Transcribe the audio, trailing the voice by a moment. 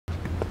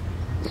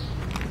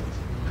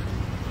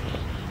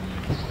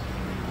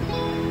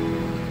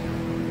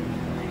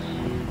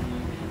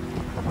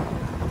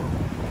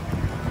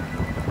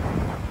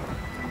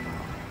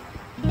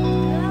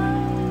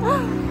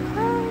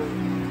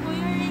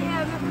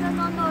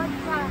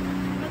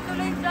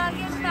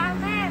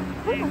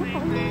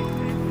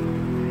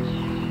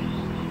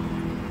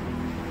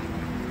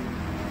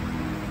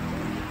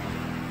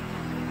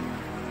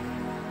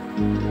Hi,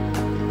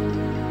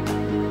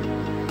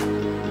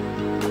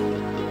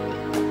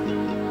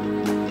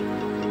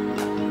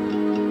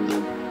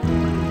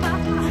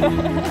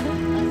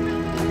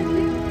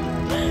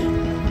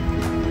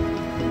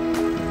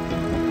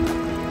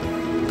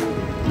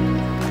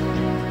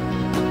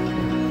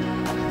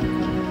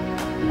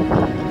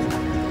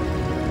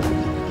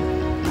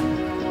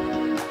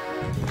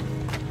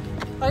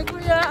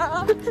 Kuya!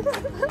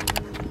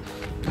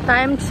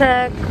 Time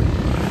check.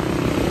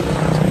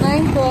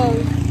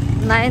 9:12.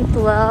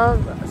 9:12.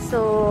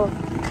 So,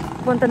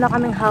 punta na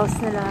kaming house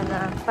nila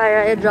na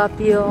para i-drop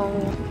yung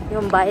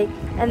bike.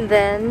 And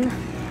then,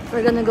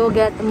 we're gonna go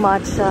get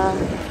matcha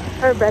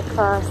for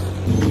breakfast.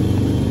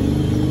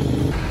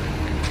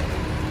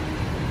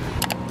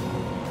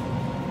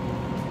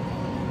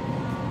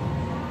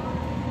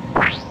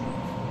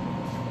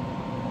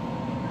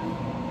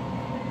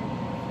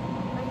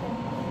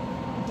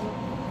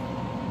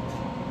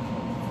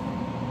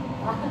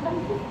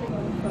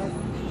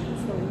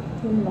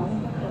 Yun lang.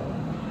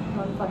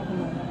 Non-fat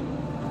naman.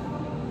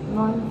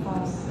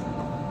 Non-fat.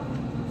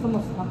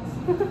 Sumusmax.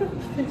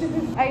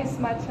 Ice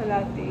matcha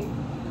latte.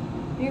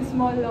 Yung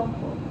small lang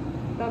po.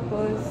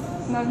 Tapos,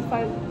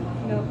 non-fat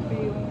milk po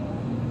yung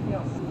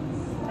milk.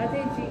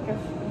 Ate,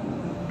 Gcash.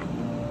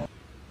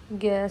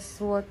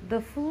 Guess what the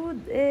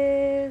food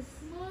is?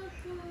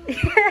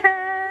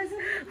 Yes!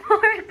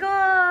 More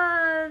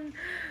corn!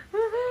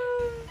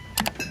 Woohoo!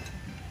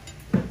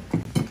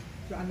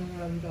 So, anong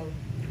ramdaw?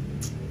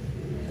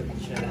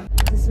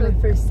 This is my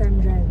first time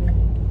driving.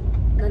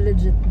 Na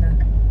legit na.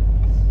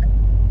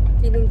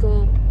 Feeling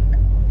ko,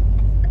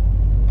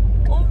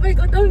 oh my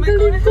God, ang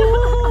galing ko!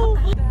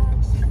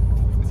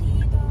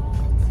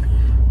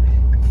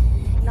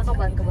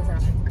 Nakaban ka ba sa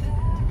akin?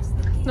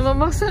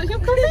 Namamaksan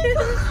yung kamay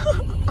ko.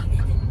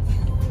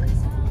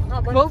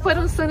 Wow,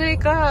 parang sanay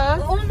ka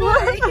ha? Oh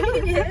my!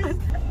 Yes!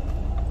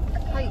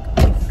 Hi.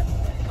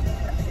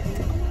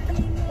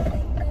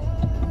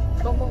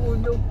 Baka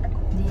mahulog.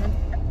 Hindi yan.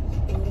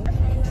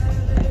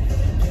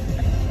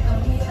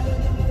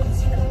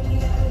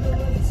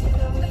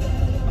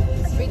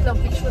 Wait lang,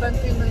 picturean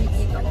ko yung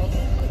nakikita ko.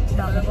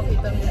 Para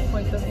makita mo yung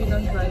point of view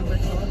ng driver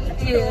ko.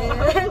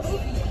 Yes!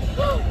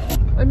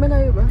 Ay,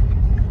 malayo ba?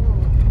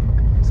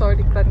 Sorry,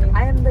 Kani.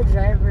 I am the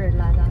driver,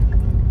 Lala.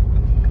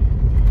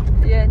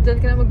 Yan, dyan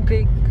ka na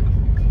mag-brake.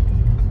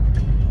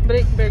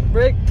 Brake, brake,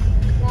 brake.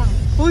 Lang.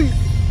 Uy!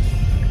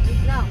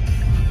 Wait lang.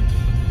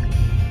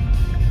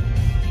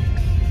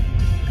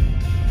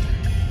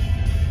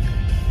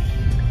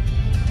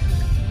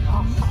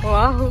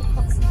 Wow!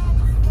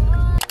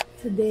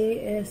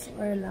 Today is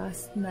our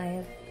last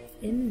night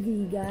in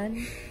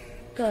Vegan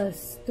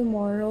because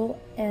tomorrow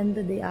and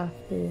the day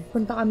after,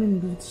 punta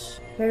kaming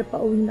beach. Pero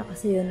pauwi na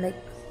kasi yun, like,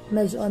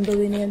 medyo on the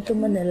way na yun to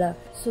Manila.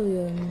 So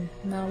yun,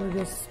 now we're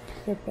just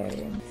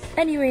preparing.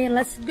 Anyway,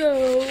 let's go!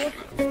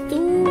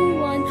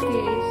 2-1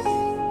 case.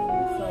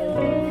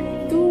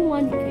 Sorry.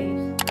 2-1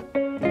 case.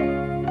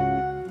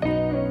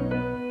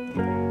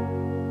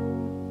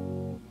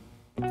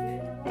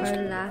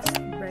 Our last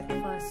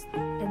breakfast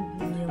and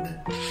meal.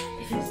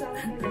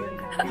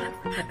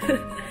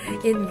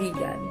 In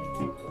Vegan.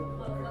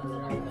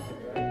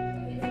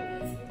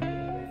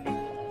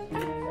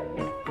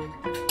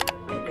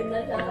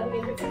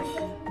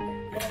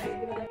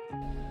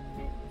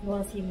 You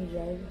wanna see me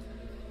drive?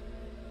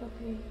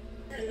 Okay.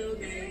 Hello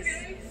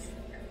guys.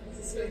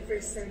 This is my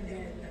first time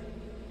driving.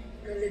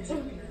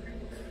 Legit na.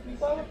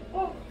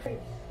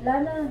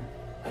 Lana,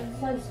 ang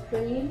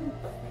sunscreen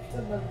sa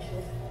bag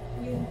ko.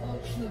 Yung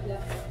pouch na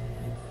black.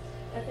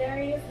 Ate,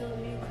 are you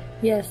filming?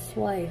 Yes,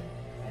 why?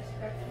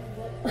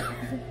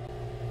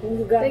 Kung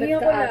gugamit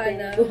ka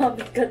ate,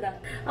 gumamit ka na.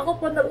 Ako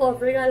po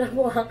nag-offer, alam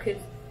mo akin.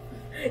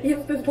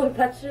 Yung pimple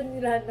patch yun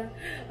nila na.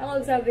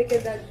 Ako sabi ka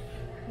dad,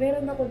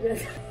 meron ako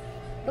dyan.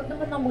 Ba't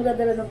naman ako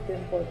magdadala ng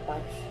pimple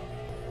patch?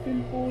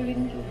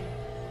 Pimpulin ko.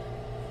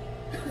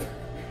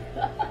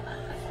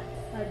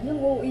 At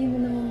yung OE mo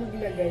naman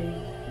maglagay.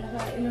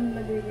 Nakailang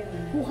lagay ka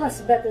na. Who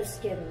has better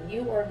skin?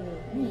 You or me?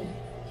 Me.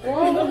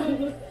 Wow!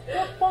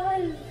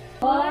 Kapal!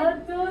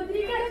 1, 2,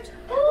 3, catch!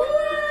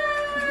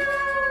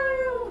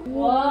 Wow!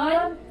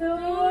 1,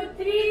 2,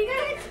 3,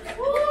 catch!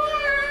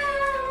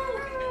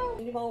 Wow!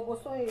 Hindi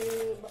maubos to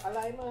eh.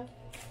 Alay mo.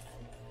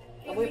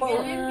 Amoy pa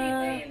oh.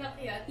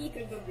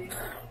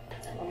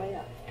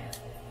 Mamaya.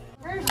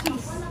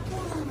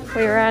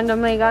 We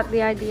randomly got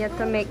the idea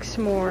to make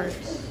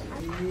s'mores.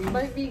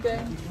 Bye,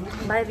 vegan.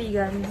 Bye,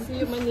 vegan.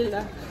 See you,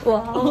 Manila.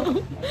 Wow!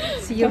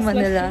 See you,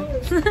 Manila.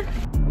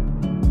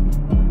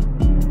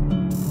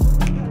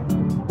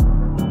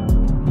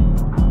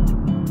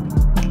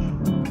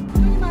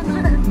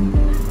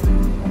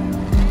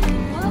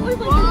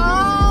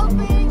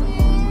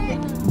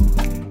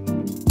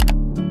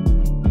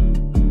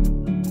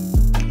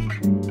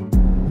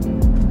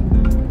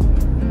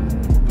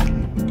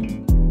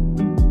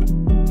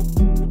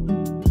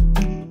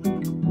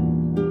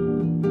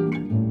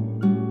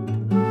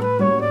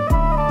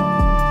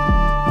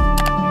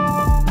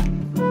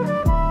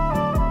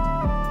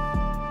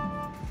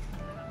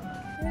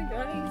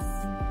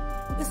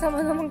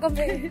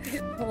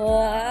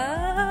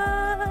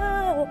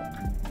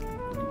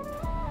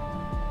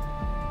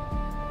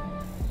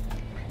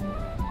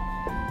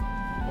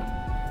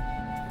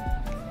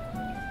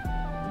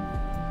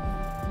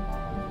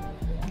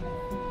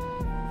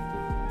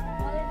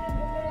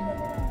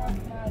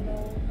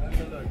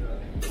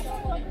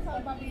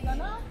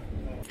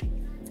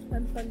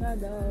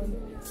 Empanada.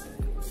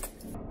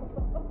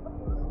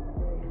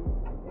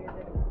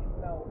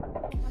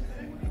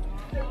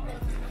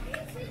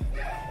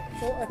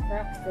 So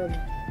attractive.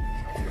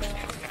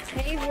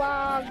 Hey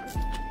vlog,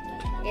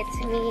 it's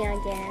me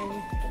again.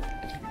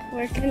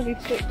 Where can we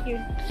put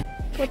you?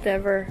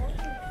 Whatever.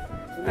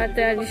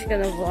 Ate Ali's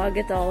gonna vlog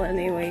it all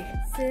anyway.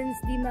 Since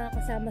di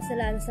makakasama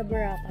sila sa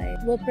Boracay,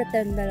 we'll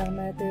pretend na lang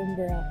na ito yung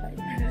Boracay.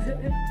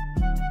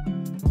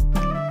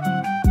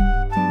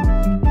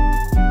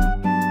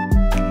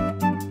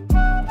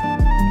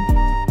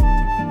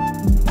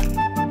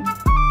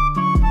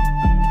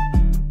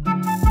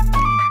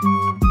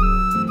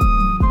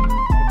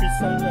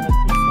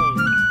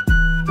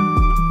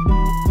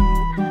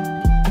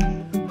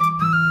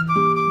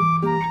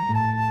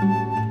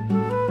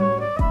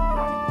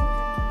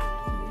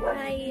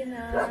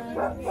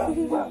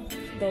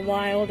 The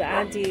wild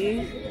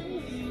Auntie.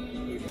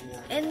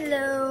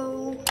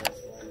 Hello!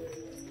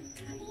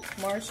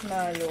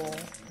 Marshmallow.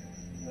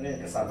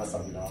 Kasama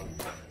sa vlog.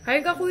 Hi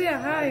ka kuya,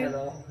 hi!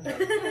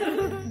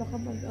 Baka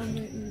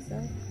mag-amoy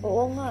isa.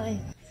 Oo nga eh.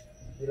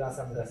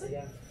 Dilasang gas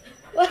yan.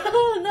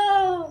 Oh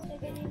no!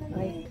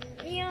 Ay.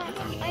 Yeah,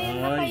 ayun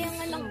na kayang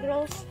anak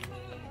roast.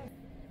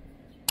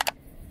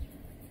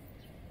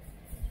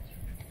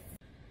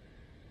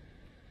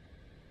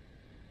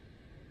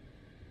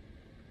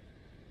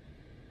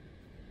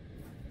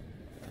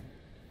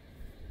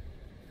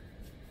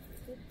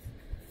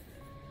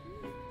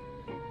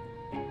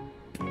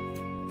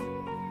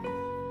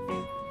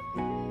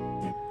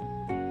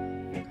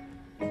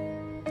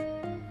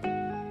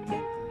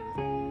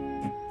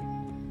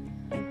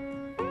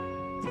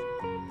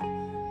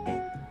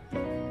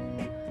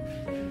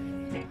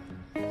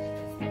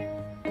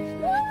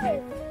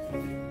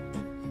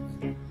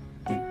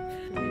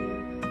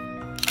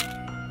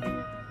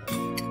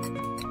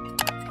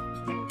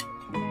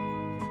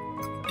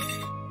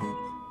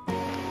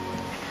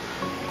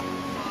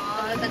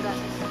 Taga.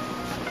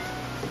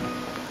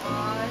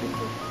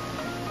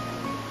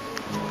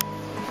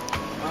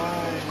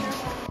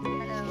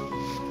 Hello.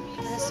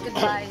 Yes,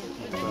 goodbye.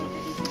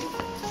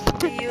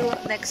 See you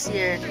next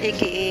year,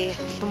 aka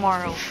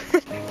tomorrow.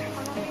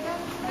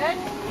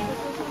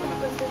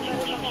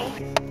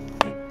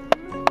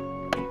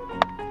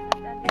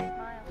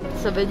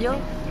 Sa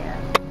video? Yeah.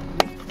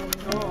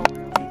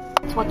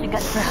 It's what you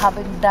get for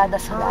having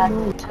dada sa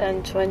lahat.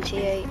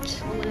 10:28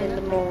 in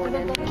the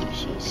morning.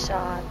 She's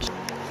sad.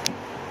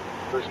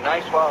 It was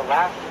nice while it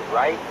lasted,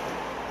 right?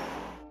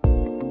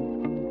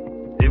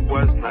 It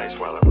was nice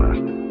while it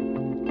lasted.